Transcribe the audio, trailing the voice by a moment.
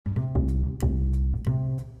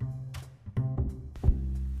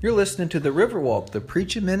You're listening to The Riverwalk, the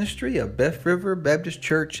preaching ministry of Beth River Baptist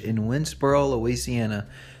Church in Winsboro, Louisiana.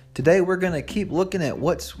 Today we're going to keep looking at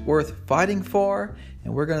what's worth fighting for,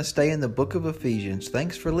 and we're going to stay in the book of Ephesians.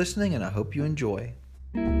 Thanks for listening, and I hope you enjoy.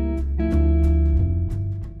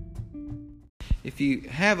 If you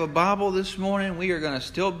have a Bible this morning, we are going to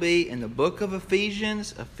still be in the book of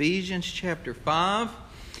Ephesians, Ephesians chapter 5.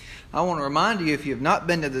 I want to remind you, if you have not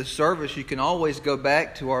been to this service, you can always go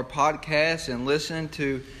back to our podcast and listen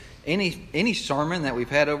to any sermon that we've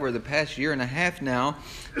had over the past year and a half now.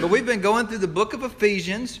 But we've been going through the book of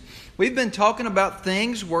Ephesians. We've been talking about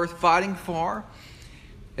things worth fighting for.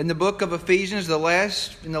 In the book of Ephesians,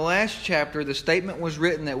 in the last chapter, the statement was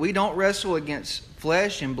written that we don't wrestle against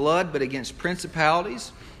flesh and blood, but against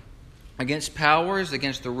principalities, against powers,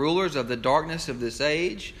 against the rulers of the darkness of this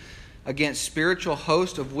age, against spiritual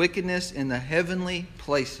hosts of wickedness in the heavenly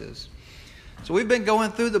places. So we've been going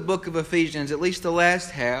through the book of Ephesians, at least the last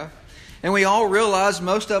half, and we all realize,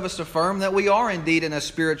 most of us affirm, that we are indeed in a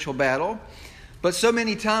spiritual battle. But so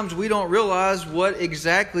many times we don't realize what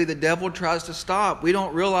exactly the devil tries to stop. We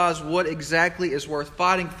don't realize what exactly is worth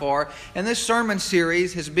fighting for. And this sermon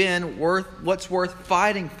series has been what's worth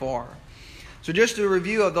fighting for. So just a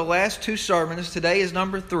review of the last two sermons. Today is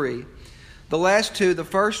number 3. The last two, the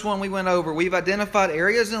first one we went over, we've identified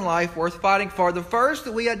areas in life worth fighting for. The first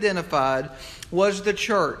that we identified was the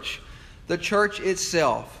church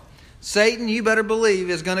itself. Satan, you better believe,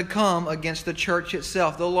 is going to come against the church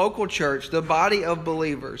itself, the local church, the body of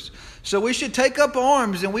believers. So we should take up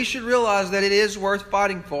arms, and we should realize that it is worth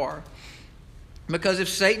fighting for. Because if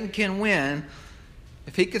Satan can win,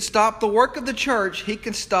 if he could stop the work of the church, he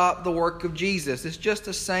can stop the work of Jesus. It's just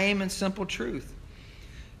the same and simple truth.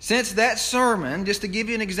 Since that sermon, just to give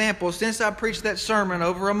you an example, since I preached that sermon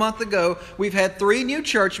over a month ago, we've had 3 new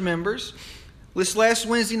church members. This last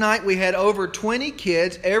Wednesday night, we had over 20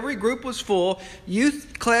 kids. Every group was full.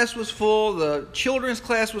 Youth class was full. The children's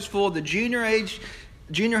class was full. The junior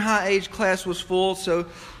high age class was full. So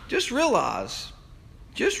just realize,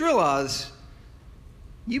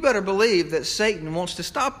 you better believe that Satan wants to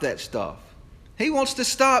stop that stuff. He wants to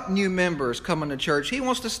stop new members coming to church. He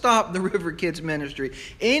wants to stop the River Kids ministry.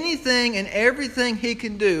 Anything and everything he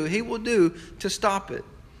can do, he will do to stop it.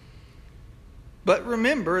 But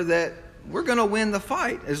remember that we're going to win the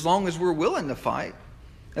fight as long as we're willing to fight.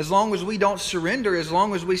 As long as we don't surrender, as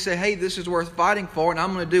long as we say, hey, this is worth fighting for, and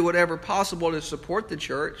I'm going to do whatever possible to support the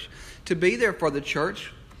church, to be there for the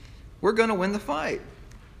church, we're going to win the fight.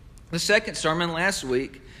 The second sermon last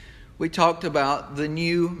week, we talked about the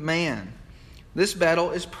new man. This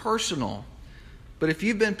battle is personal. But if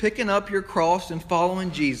you've been picking up your cross and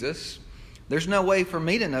following Jesus, there's no way for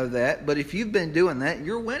me to know that. But if you've been doing that,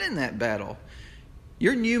 you're winning that battle.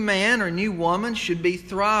 Your new man or new woman should be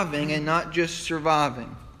thriving and not just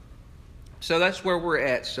surviving. So that's where we're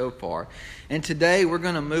at so far. And today we're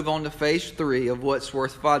going to move on to phase 3 of what's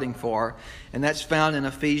worth fighting for. And that's found in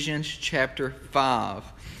Ephesians chapter 5.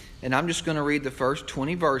 And I'm just going to read the first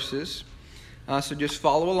 20 verses. So just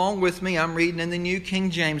follow along with me. I'm reading in the New King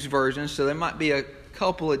James Version, so there might be a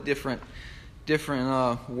couple of different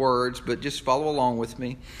words, but just follow along with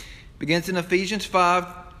me. Begins in Ephesians 5,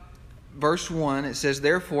 verse 1. It says,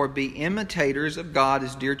 "Therefore be imitators of God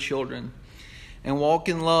as dear children, and walk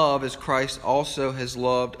in love as Christ also has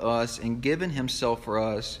loved us and given himself for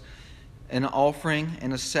us, an offering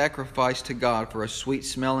and a sacrifice to God for a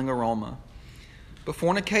sweet-smelling aroma. But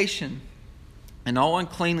fornication and all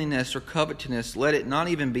uncleanliness or covetousness, let it not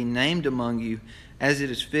even be named among you, as it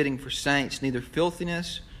is fitting for saints, neither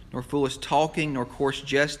filthiness, nor foolish talking, nor coarse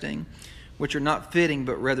jesting, which are not fitting,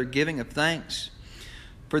 but rather giving of thanks.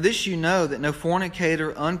 For this you know, that no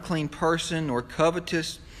fornicator, unclean person, nor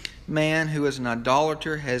covetous man who is an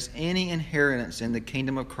idolater has any inheritance in the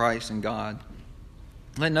kingdom of Christ and God.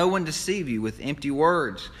 Let no one deceive you with empty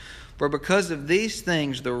words, for because of these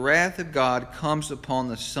things the wrath of God comes upon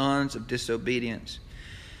the sons of disobedience.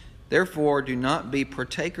 Therefore do not be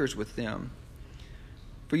partakers with them.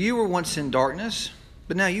 For you were once in darkness,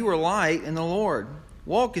 but now you are light in the Lord.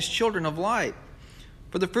 Walk as children of light.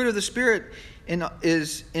 For the fruit of the Spirit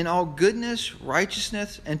is in all goodness,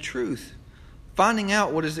 righteousness, and truth, finding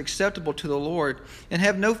out what is acceptable to the Lord, and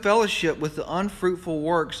have no fellowship with the unfruitful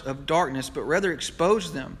works of darkness, but rather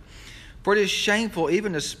expose them. For it is shameful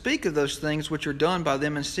even to speak of those things which are done by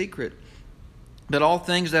them in secret. But all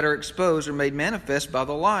things that are exposed are made manifest by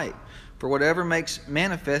the light. For whatever makes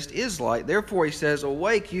manifest is light. Therefore he says,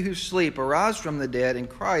 Awake, you who sleep, arise from the dead, and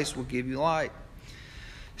Christ will give you light.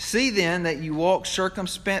 See then that you walk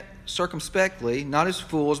circumspectly, not as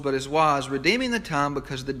fools, but as wise, redeeming the time,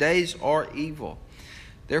 because the days are evil.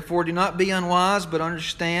 Therefore do not be unwise, but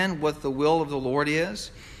understand what the will of the Lord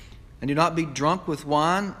is. And do not be drunk with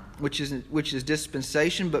wine, which is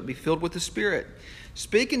dispensation, but be filled with the Spirit,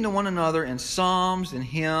 speaking to one another in psalms and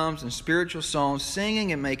hymns and spiritual songs,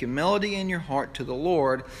 singing and making melody in your heart to the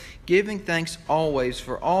Lord, giving thanks always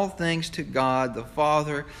for all things to God the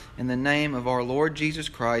Father in the name of our Lord Jesus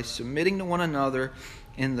Christ, submitting to one another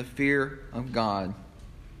in the fear of God.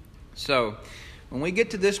 So, when we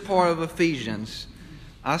get to this part of Ephesians,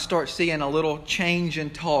 I start seeing a little change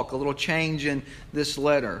in talk, a little change in this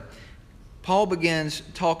letter. Paul begins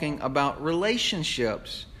talking about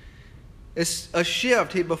relationships. It's a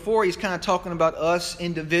shift. Before he's kind of talking about us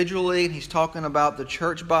individually, and he's talking about the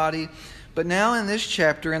church body. But now in this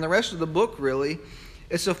chapter, and the rest of the book really,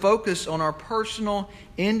 it's a focus on our personal,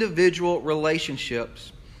 individual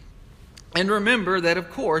relationships. And remember that,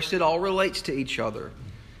 of course, it all relates to each other.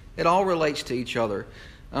 It all relates to each other.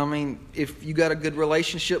 I mean, if you got a good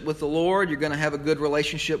relationship with the Lord, you're going to have a good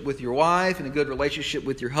relationship with your wife, and a good relationship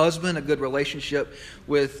with your husband, a good relationship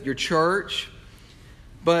with your church.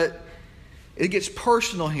 But it gets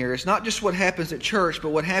personal here. It's not just what happens at church,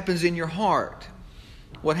 but what happens in your heart,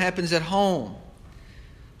 what happens at home.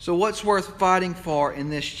 So what's worth fighting for in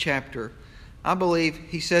this chapter? I believe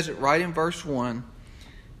he says it right in verse 1.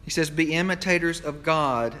 He says, be imitators of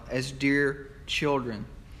God as dear children.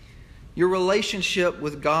 Your relationship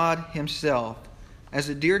with God Himself as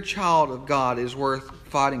a dear child of God is worth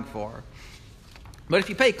fighting for. But if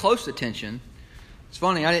you pay close attention, it's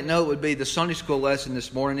funny, I didn't know it would be the Sunday school lesson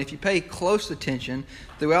this morning. If you pay close attention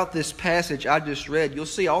throughout this passage I just read, you'll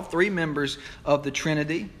see all three members of the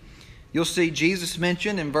Trinity. You'll see Jesus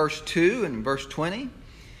mentioned in verse 2 and verse 20.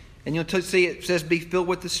 And you'll see it says, be filled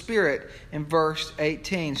with the Spirit in verse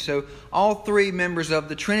 18. So all three members of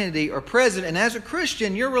the Trinity are present. And as a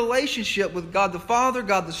Christian, your relationship with God the Father,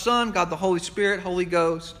 God the Son, God the Holy Spirit, Holy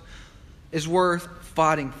Ghost, is worth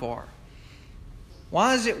fighting for.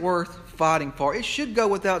 Why is it worth fighting for? It should go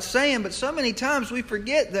without saying, but so many times we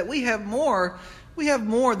forget that we have more. We have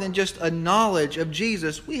more than just a knowledge of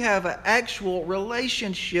Jesus. We have an actual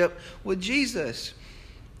relationship with Jesus.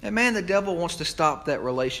 And man, the devil wants to stop that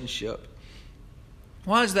relationship.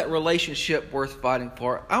 Why is that relationship worth fighting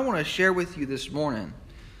for? I want to share with you this morning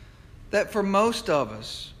that for most of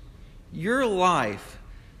us, your life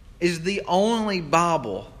is the only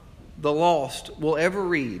Bible the lost will ever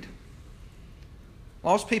read.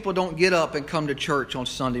 Lost people don't get up and come to church on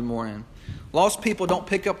Sunday morning. Lost people don't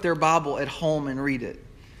pick up their Bible at home and read it.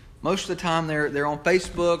 Most of the time they're on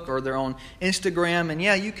Facebook or they're on Instagram, and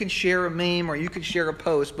yeah, you can share a meme or you can share a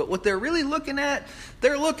post, but what they're really looking at,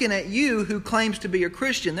 they're looking at you who claims to be a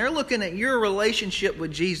Christian. They're looking at your relationship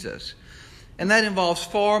with Jesus. And that involves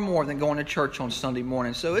far more than going to church on Sunday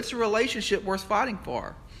morning. So it's a relationship worth fighting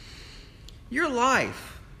for. Your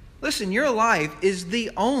life, listen, your life is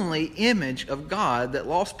the only image of God that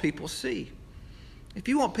lost people see. If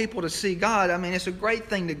you want people to see God, I mean, it's a great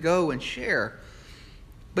thing to go and share.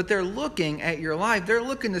 But they're looking at your life. They're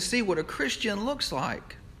looking to see what a Christian looks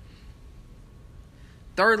like.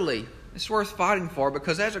 Thirdly, it's worth fighting for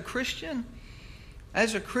because as a Christian,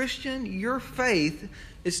 your faith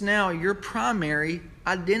is now your primary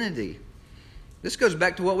identity. This goes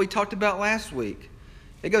back to what we talked about last week.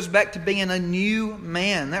 It goes back to being a new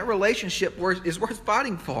man. That relationship is worth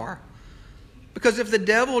fighting for. Because if the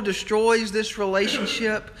devil destroys this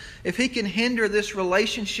relationship, if he can hinder this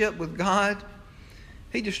relationship with God,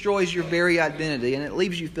 he destroys your very identity, and it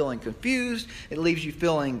leaves you feeling confused. It leaves you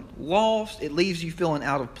feeling lost. It leaves you feeling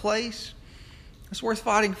out of place. It's worth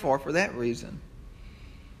fighting for that reason.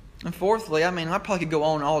 And fourthly, I probably could go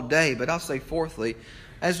on all day, but I'll say fourthly,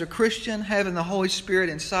 as a Christian, having the Holy Spirit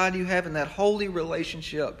inside you, having that holy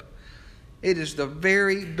relationship, it is the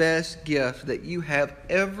very best gift that you have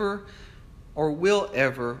ever or will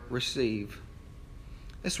ever receive.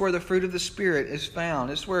 It's where the fruit of the Spirit is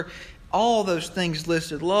found. It's where all those things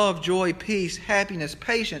listed, love, joy, peace, happiness,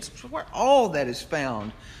 patience, it's where all that is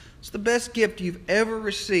found. It's the best gift you've ever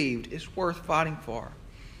received. It's worth fighting for.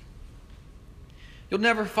 You'll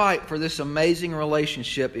never fight for this amazing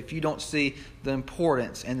relationship if you don't see the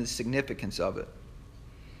importance and the significance of it.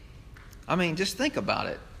 Just think about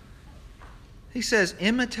it. He says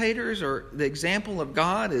imitators, or the example of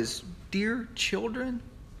God is dear children.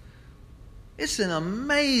 It's an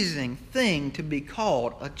amazing thing to be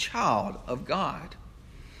called a child of God.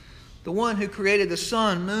 The one who created the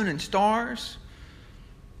sun, moon, and stars.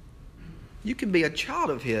 You can be a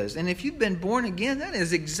child of His. And if you've been born again, that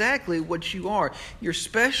is exactly what you are. You're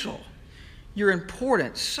special. You're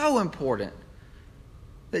important. So important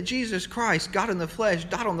that Jesus Christ, God in the flesh,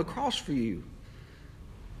 died on the cross for you.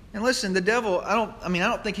 And listen, the devil, I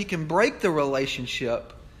don't think he can break the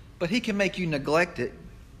relationship, but he can make you neglect it.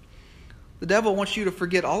 The devil wants you to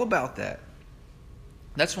forget all about that.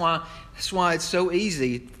 That's why it's so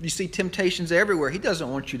easy. You see temptations everywhere. He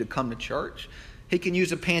doesn't want you to come to church. He can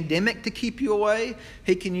use a pandemic to keep you away.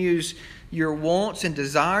 He can use your wants and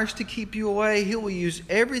desires to keep you away. He will use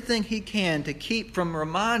everything he can to keep from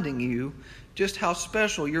reminding you just how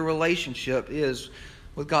special your relationship is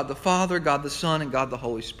with God the Father, God the Son, and God the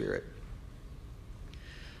Holy Spirit.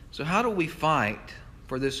 So how do we fight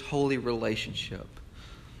for this holy relationship?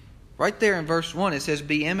 Right there in verse 1 it says,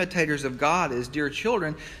 be imitators of God as dear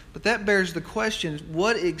children. But that bears the question,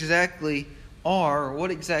 what exactly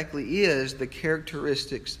is the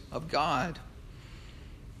characteristics of God?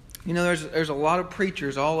 You know, there's a lot of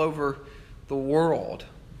preachers all over the world,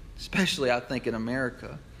 especially I think in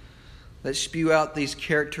America, that spew out these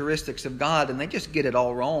characteristics of God, and they just get it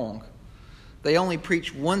all wrong. They only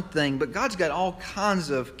preach one thing, but God's got all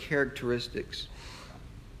kinds of characteristics.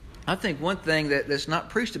 I think one thing that's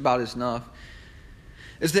not preached about enough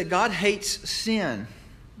is that God hates sin.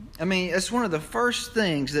 I mean, it's one of the first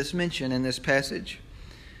things that's mentioned in this passage.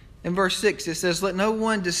 In verse 6, it says, let no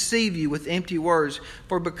one deceive you with empty words,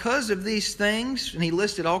 for because of these things, and he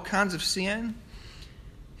listed all kinds of sin,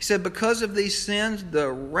 he said, because of these sins, the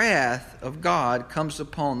wrath of God comes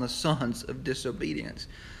upon the sons of disobedience.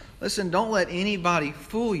 Listen, don't let anybody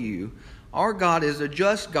fool you. Our God is a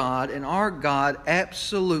just God, and our God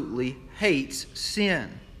absolutely hates sin.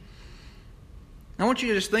 I want you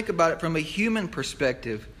to just think about it from a human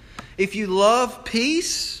perspective. If you love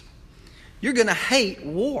peace, you're going to hate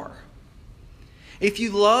war. If you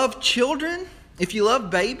love children, if you love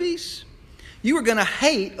babies, you are going to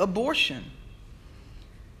hate abortion.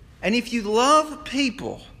 And if you love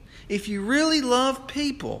people, if you really love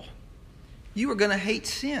people, you are going to hate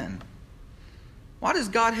sin. Why does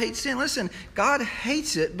God hate sin? Listen, God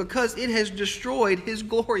hates it because it has destroyed His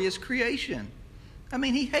glorious creation. I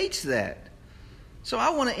mean, He hates that. So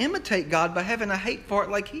I want to imitate God by having a hate for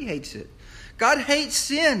it like He hates it. God hates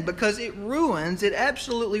sin because it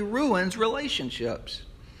absolutely ruins relationships.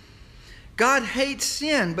 God hates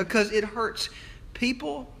sin because it hurts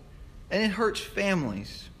people and it hurts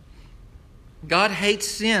families. God hates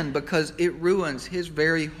sin because it ruins His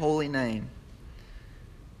very holy name.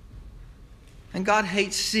 And God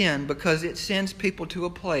hates sin because it sends people to a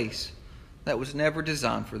place that was never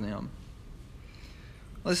designed for them.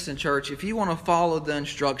 Listen, church, if you want to follow the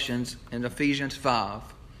instructions in Ephesians 5,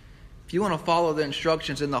 if you want to follow the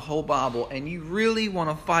instructions in the whole Bible, and you really want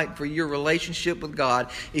to fight for your relationship with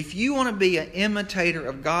God, if you want to be an imitator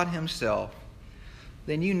of God Himself,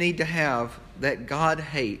 then you need to have that God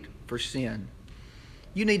hate for sin.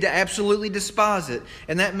 You need to absolutely despise it.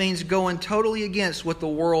 And that means going totally against what the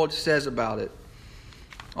world says about it.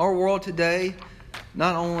 Our world today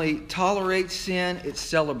not only tolerates sin, it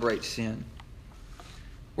celebrates sin.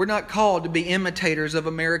 We're not called to be imitators of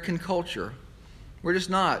American culture. We're just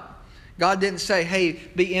not. God didn't say, hey,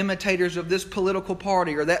 be imitators of this political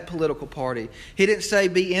party or that political party. He didn't say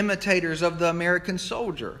be imitators of the American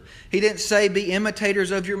soldier. He didn't say be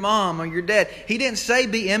imitators of your mom or your dad. He didn't say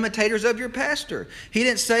be imitators of your pastor. He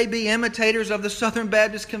didn't say be imitators of the Southern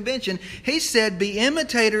Baptist Convention. He said be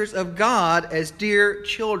imitators of God as dear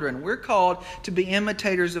children. We're called to be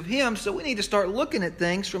imitators of Him, so we need to start looking at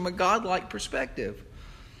things from a God-like perspective.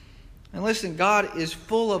 And listen, God is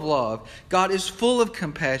full of love. God is full of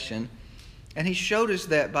compassion. And He showed us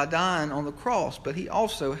that by dying on the cross, but He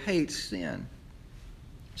also hates sin.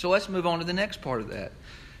 So let's move on to the next part of that.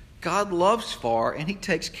 God loves far, and He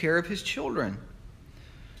takes care of His children.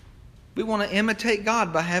 We want to imitate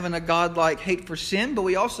God by having a God-like hate for sin, but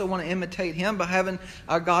we also want to imitate Him by having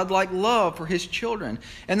a God-like love for His children.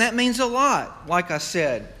 And that means a lot, like I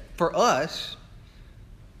said, for us.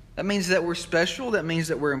 That means that we're special, that means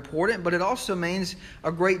that we're important, but it also means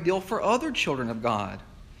a great deal for other children of God.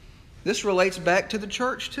 This relates back to the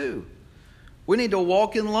church too. We need to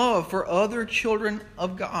walk in love for other children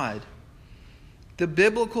of God. The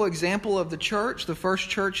biblical example of the church, the first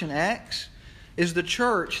church in Acts, is the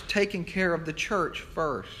church taking care of the church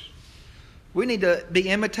first. We need to be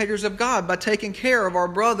imitators of God by taking care of our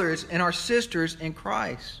brothers and our sisters in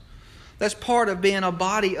Christ. That's part of being a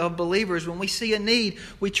body of believers. When we see a need,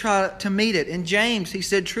 we try to meet it. In James, he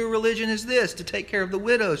said, true religion is this, to take care of the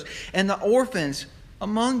widows and the orphans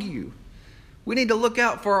among you. We need to look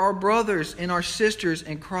out for our brothers and our sisters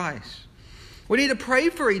in Christ. We need to pray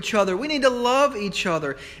for each other. We need to love each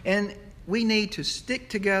other. And we need to stick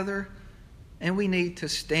together and we need to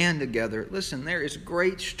stand together. Listen, there is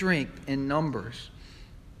great strength in numbers.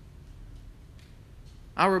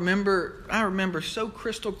 I remember so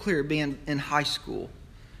crystal clear being in high school.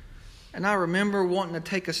 And I remember wanting to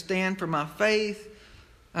take a stand for my faith.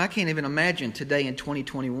 I can't even imagine today in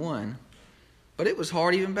 2021. But it was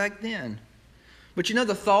hard even back then. But you know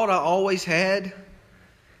the thought I always had?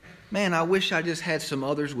 Man, I wish I just had some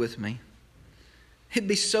others with me. It'd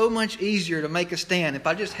be so much easier to make a stand if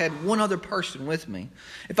I just had one other person with me.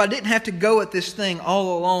 If I didn't have to go at this thing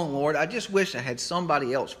all alone, Lord, I just wish I had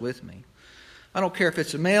somebody else with me. I don't care if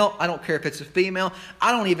it's a male. I don't care if it's a female.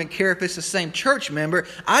 I don't even care if it's the same church member.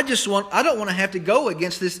 I don't want to have to go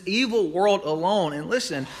against this evil world alone. And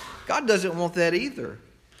listen, God doesn't want that either.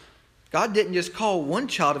 God didn't just call one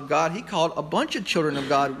child of God. He called a bunch of children of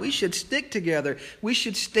God. We should stick together. We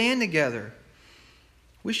should stand together.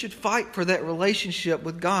 We should fight for that relationship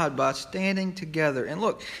with God by standing together. And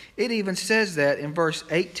look, it even says that in verse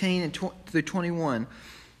 18 through 21.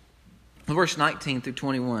 Verse 19 through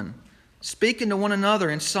 21. Speaking to one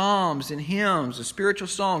another in psalms and hymns and spiritual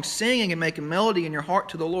songs, singing and making melody in your heart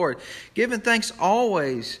to the Lord, giving thanks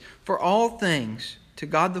always for all things to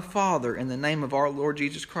God the Father in the name of our Lord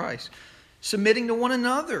Jesus Christ. Submitting to one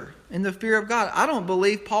another in the fear of God. I don't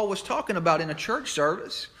believe Paul was talking about in a church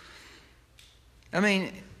service. I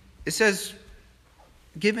mean, it says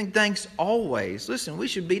giving thanks always. Listen, we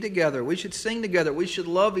should be together. We should sing together. We should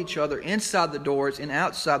love each other inside the doors and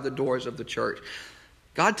outside the doors of the church.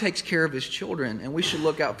 God takes care of His children, and we should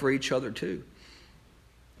look out for each other too.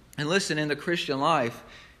 And listen, in the Christian life,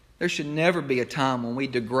 there should never be a time when we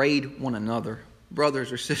degrade one another,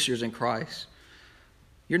 brothers or sisters in Christ.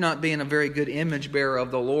 You're not being a very good image bearer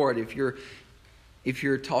of the Lord if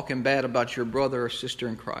you're talking bad about your brother or sister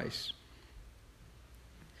in Christ.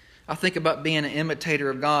 I think about being an imitator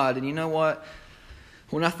of God, and you know what?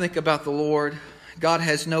 When I think about the Lord, God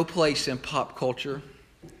has no place in pop culture.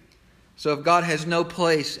 So if God has no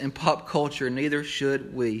place in pop culture, neither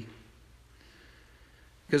should we.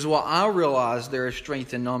 Because while I realize there is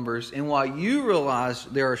strength in numbers, and while you realize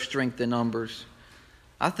there is strength in numbers,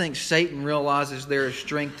 I think Satan realizes there is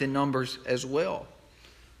strength in numbers as well.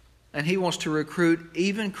 And he wants to recruit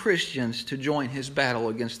even Christians to join his battle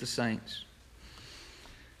against the saints.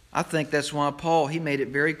 I think that's why Paul, he made it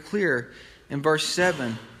very clear in verse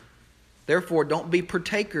 7. Therefore, don't be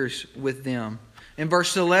partakers with them. In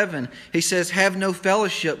verse 11, he says, have no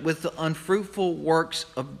fellowship with the unfruitful works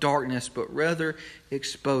of darkness, but rather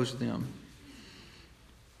expose them.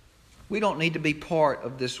 We don't need to be part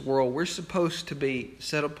of this world. We're supposed to be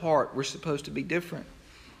set apart. We're supposed to be different.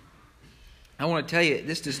 I want to tell you,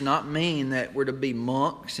 this does not mean that we're to be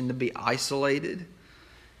monks and to be isolated.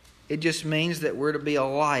 It just means that we're to be a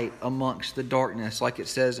light amongst the darkness, like it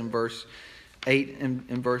says in verse 8 and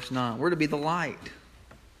in verse 9. We're to be the light.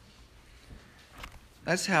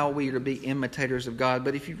 That's how we are to be imitators of God.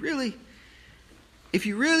 But if you really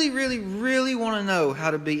want to know how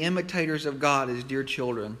to be imitators of God as dear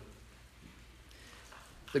children,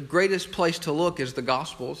 the greatest place to look is the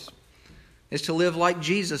Gospels. Is to live like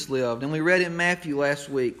Jesus lived. And we read in Matthew last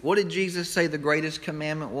week. What did Jesus say the greatest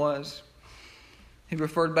commandment was? He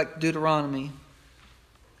referred back to Deuteronomy.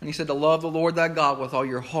 And he said to love the Lord thy God with all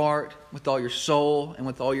your heart, with all your soul, and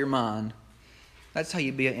with all your mind. That's how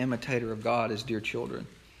you be an imitator of God as dear children.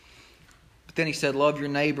 But then he said, love your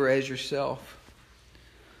neighbor as yourself.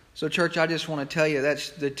 So church, I just want to tell you that's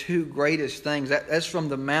the two greatest things. That's from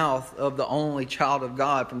the mouth of the only child of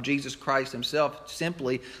God, from Jesus Christ himself.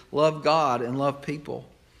 Simply love God and love people.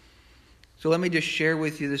 So let me just share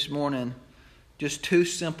with you this morning just two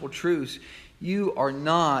simple truths. You are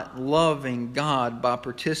not loving God by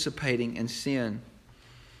participating in sin.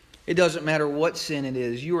 It doesn't matter what sin it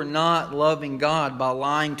is. You are not loving God by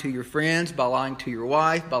lying to your friends, by lying to your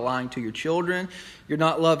wife, by lying to your children. You're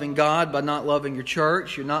not loving God by not loving your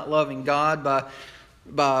church. You're not loving God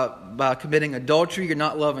by committing adultery. You're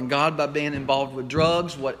not loving God by being involved with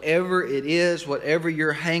drugs. Whatever it is, whatever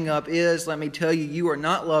your hang-up is, let me tell you, you are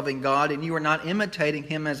not loving God and you are not imitating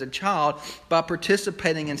Him as a child by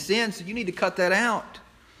participating in sin. So you need to cut that out.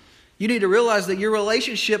 You need to realize that your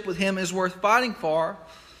relationship with Him is worth fighting for.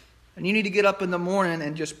 And you need to get up in the morning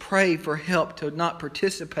and just pray for help to not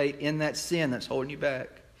participate in that sin that's holding you back.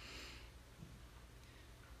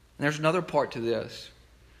 And there's another part to this.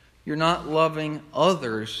 You're not loving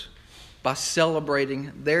others by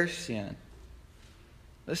celebrating their sin.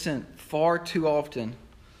 Listen, far too often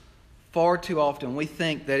we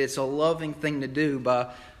think that it's a loving thing to do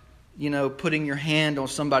by, putting your hand on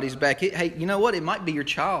somebody's back. Hey, you know what? It might be your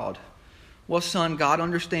child. Well, son, God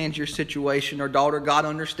understands your situation. Or daughter, God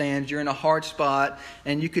understands you're in a hard spot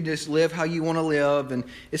and you can just live how you want to live and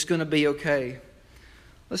it's going to be okay.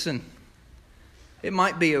 Listen, it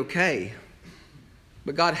might be okay.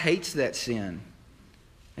 But God hates that sin.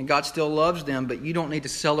 And God still loves them, but you don't need to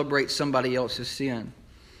celebrate somebody else's sin.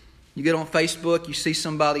 You get on Facebook, you see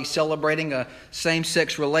somebody celebrating a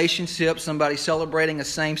same-sex relationship, somebody celebrating a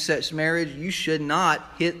same-sex marriage. You should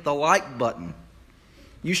not hit the like button.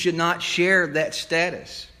 You should not share that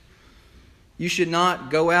status. You should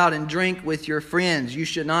not go out and drink with your friends. You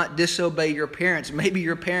should not disobey your parents. Maybe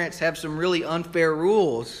your parents have some really unfair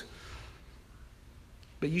rules.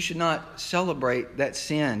 But you should not celebrate that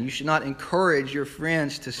sin. You should not encourage your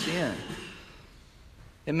friends to sin.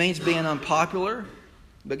 It means being unpopular.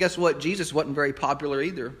 But guess what? Jesus wasn't very popular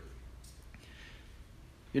either.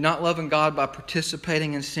 You're not loving God by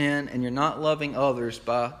participating in sin, and you're not loving others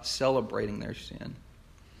by celebrating their sin.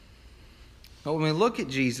 But when we look at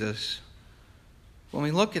Jesus, when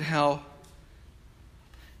we look at how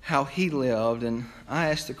He lived, and I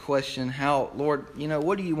asked the question, Lord,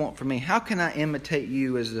 what do you want from me? How can I imitate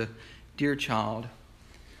you as a dear child?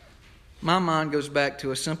 My mind goes back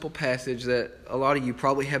to a simple passage that a lot of you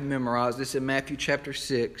probably have memorized. It's in Matthew chapter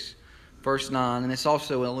 6, verse 9, and it's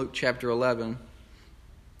also in Luke chapter 11.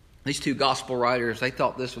 These two gospel writers, they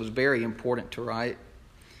thought this was very important to write.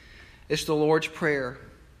 It's the Lord's Prayer.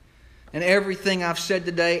 And everything I've said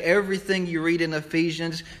today, everything you read in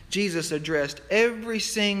Ephesians, Jesus addressed every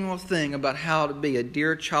single thing about how to be a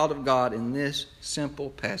dear child of God in this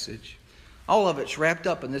simple passage. All of it's wrapped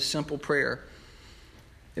up in this simple prayer.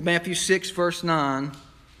 In Matthew 6, verse 9,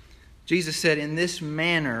 Jesus said, "In this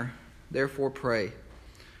manner, therefore pray.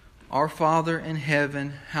 Our Father in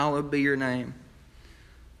heaven, hallowed be your name."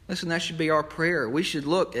 Listen, that should be our prayer. We should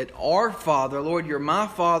look at our Father. Lord, you're my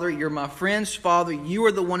Father. You're my friend's Father. You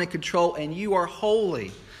are the one in control, and you are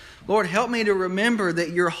holy. Lord, help me to remember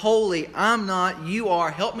that you're holy. I'm not. You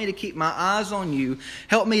are. Help me to keep my eyes on you.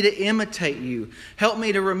 Help me to imitate you. Help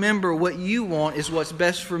me to remember what you want is what's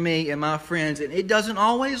best for me and my friends. And it doesn't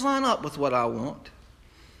always line up with what I want.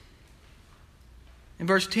 In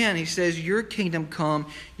verse 10, he says, "Your kingdom come,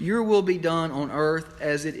 your will be done on earth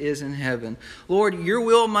as it is in heaven." Lord, your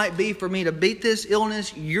will might be for me to beat this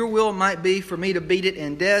illness. Your will might be for me to beat it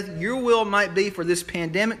in death. Your will might be for this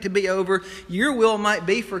pandemic to be over. Your will might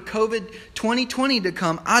be for COVID 2020 to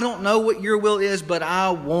come. I don't know what your will is, but I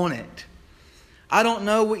want it. I don't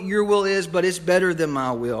know what your will is, but it's better than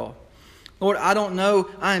my will. Lord, I don't know.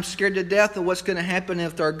 I am scared to death of what's going to happen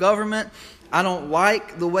with our government. I don't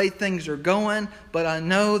like the way things are going, but I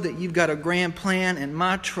know that you've got a grand plan, and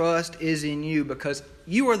my trust is in you because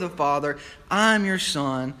you are the Father, I'm your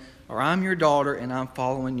son, or I'm your daughter, and I'm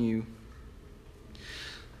following you.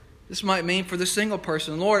 This might mean for the single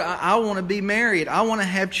person, Lord, I want to be married. I want to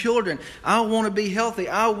have children. I want to be healthy.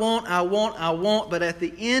 I want. But at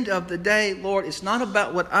the end of the day, Lord, it's not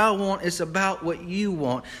about what I want. It's about what you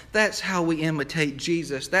want. That's how we imitate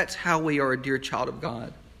Jesus. That's how we are a dear child of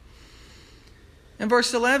God. In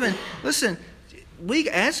verse 11, listen, we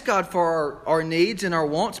ask God for our needs and our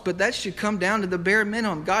wants, but that should come down to the bare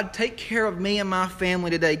minimum. God, take care of me and my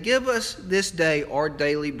family today. Give us this day our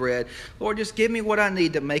daily bread. Lord, just give me what I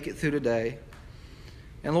need to make it through today.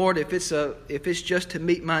 And Lord, if it's just to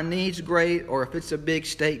meet my needs, great. Or if it's a big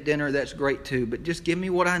steak dinner, that's great too. But just give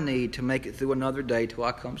me what I need to make it through another day till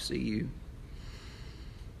I come see you.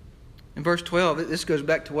 In verse 12, this goes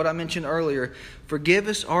back to what I mentioned earlier. Forgive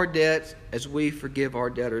us our debts as we forgive our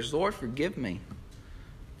debtors. Lord, forgive me.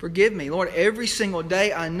 Forgive me. Lord, every single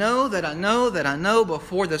day I know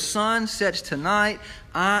before the sun sets tonight,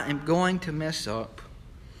 I am going to mess up.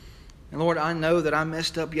 And Lord, I know that I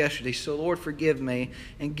messed up yesterday. So Lord, forgive me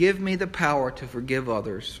and give me the power to forgive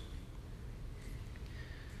others.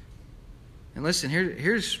 And listen,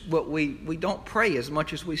 here's what we don't pray as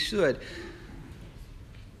much as we should.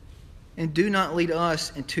 And do not lead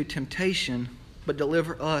us into temptation, but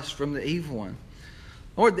deliver us from the evil one.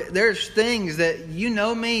 Lord, there's things that you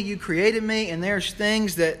know me, you created me, and there's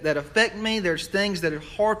things that affect me. There's things that are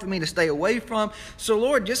hard for me to stay away from. So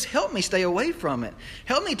Lord, just help me stay away from it.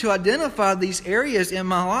 Help me to identify these areas in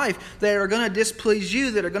my life that are going to displease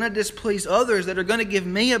you, that are going to displease others, that are going to give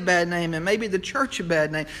me a bad name and maybe the church a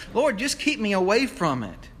bad name. Lord, just keep me away from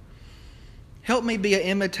it. Help me be an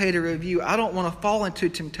imitator of you. I don't want to fall into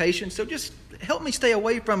temptation, so just help me stay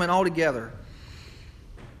away from it altogether.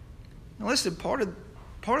 Now listen, part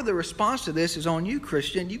of the response to this is on you,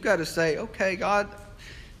 Christian. You've got to say, okay, God,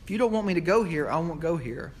 if you don't want me to go here, I won't go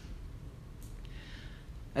here.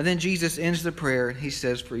 And then Jesus ends the prayer. He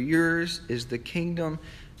says, "For yours is the kingdom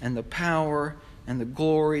and the power and the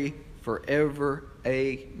glory forever.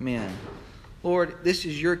 Amen." Lord, this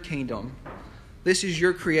is your kingdom. This is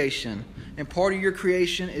your creation. And part of your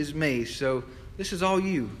creation is me. So this is all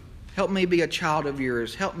you. Help me be a child of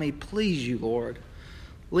yours. Help me please you, Lord.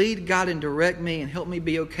 Lead, guide, and direct me and help me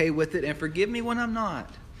be okay with it and forgive me when I'm not.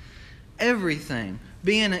 Everything,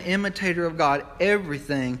 being an imitator of God,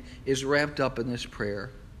 everything is wrapped up in this prayer.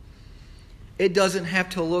 It doesn't have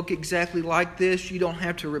to look exactly like this. You don't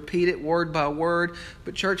have to repeat it word by word.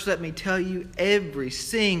 But church, let me tell you, every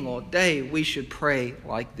single day we should pray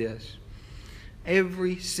like this.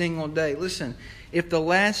 Every single day. Listen, if the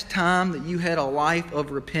last time that you had a life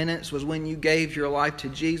of repentance was when you gave your life to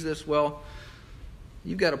Jesus, well,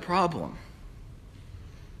 you've got a problem.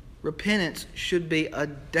 Repentance should be a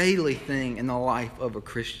daily thing in the life of a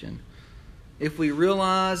Christian. If we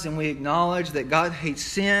realize and we acknowledge that God hates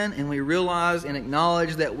sin, and we realize and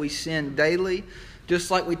acknowledge that we sin daily,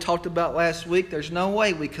 just like we talked about last week, there's no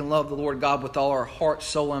way we can love the Lord God with all our heart,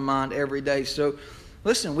 soul, and mind every day. So,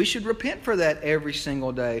 listen, we should repent for that every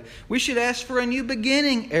single day. We should ask for a new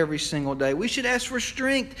beginning every single day. We should ask for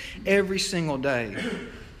strength every single day.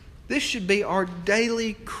 This should be our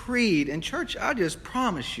daily creed. And church, I just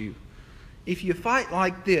promise you, if you fight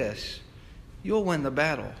like this, you'll win the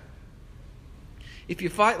battle. If you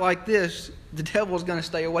fight like this, the devil's going to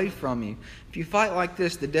stay away from you. If you fight like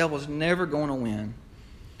this, the devil's never going to win.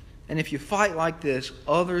 And if you fight like this,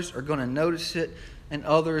 others are going to notice it and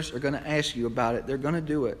others are going to ask you about it. They're going to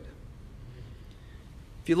do it.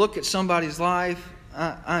 If you look at somebody's life,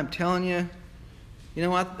 I'm telling you,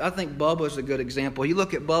 I think Bubba's a good example. You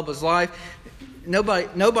look at Bubba's life,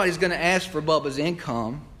 nobody's going to ask for Bubba's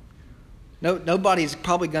income. Nobody's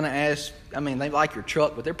probably going to ask, they like your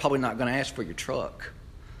truck, but they're probably not going to ask for your truck.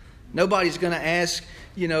 Nobody's going to ask,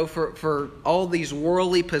 for all these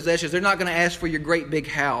worldly possessions. They're not going to ask for your great big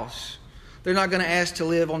house. They're not going to ask to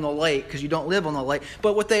live on the lake because you don't live on the lake.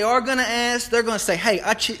 But what they are going to ask, they're going to say, hey,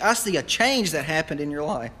 I see a change that happened in your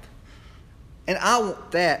life. And I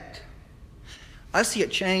want that. I see a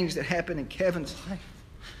change that happened in Kevin's life.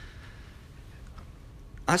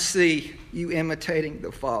 I see you imitating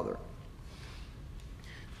the Father.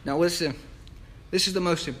 Now listen, this is the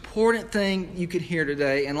most important thing you could hear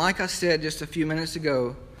today. And like I said just a few minutes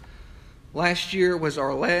ago, last year was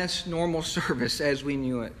our last normal service as we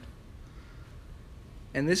knew it.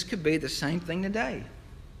 And this could be the same thing today.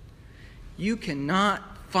 You cannot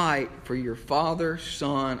fight for your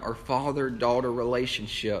father-son or father-daughter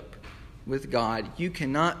relationship with God. You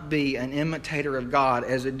cannot be an imitator of God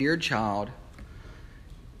as a dear child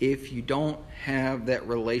if you don't have that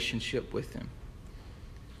relationship with Him.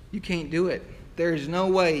 You can't do it. There is no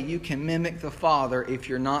way you can mimic the Father if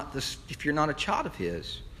you're not a child of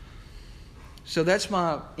His. So that's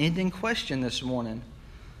my ending question this morning.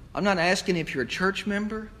 I'm not asking if you're a church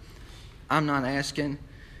member. I'm not asking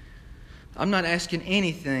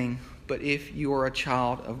anything but if you are a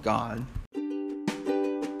child of God.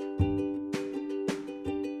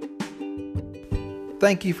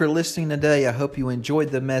 Thank you for listening today. I hope you enjoyed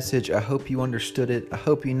the message. I hope you understood it. I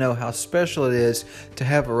hope you know how special it is to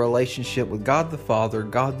have a relationship with God the Father,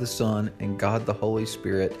 God the Son, and God the Holy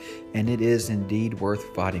Spirit. And it is indeed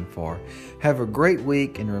worth fighting for. Have a great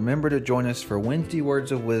week, and remember to join us for Wednesday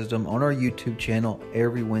Words of Wisdom on our YouTube channel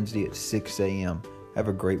every Wednesday at 6 a.m. Have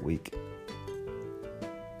a great week.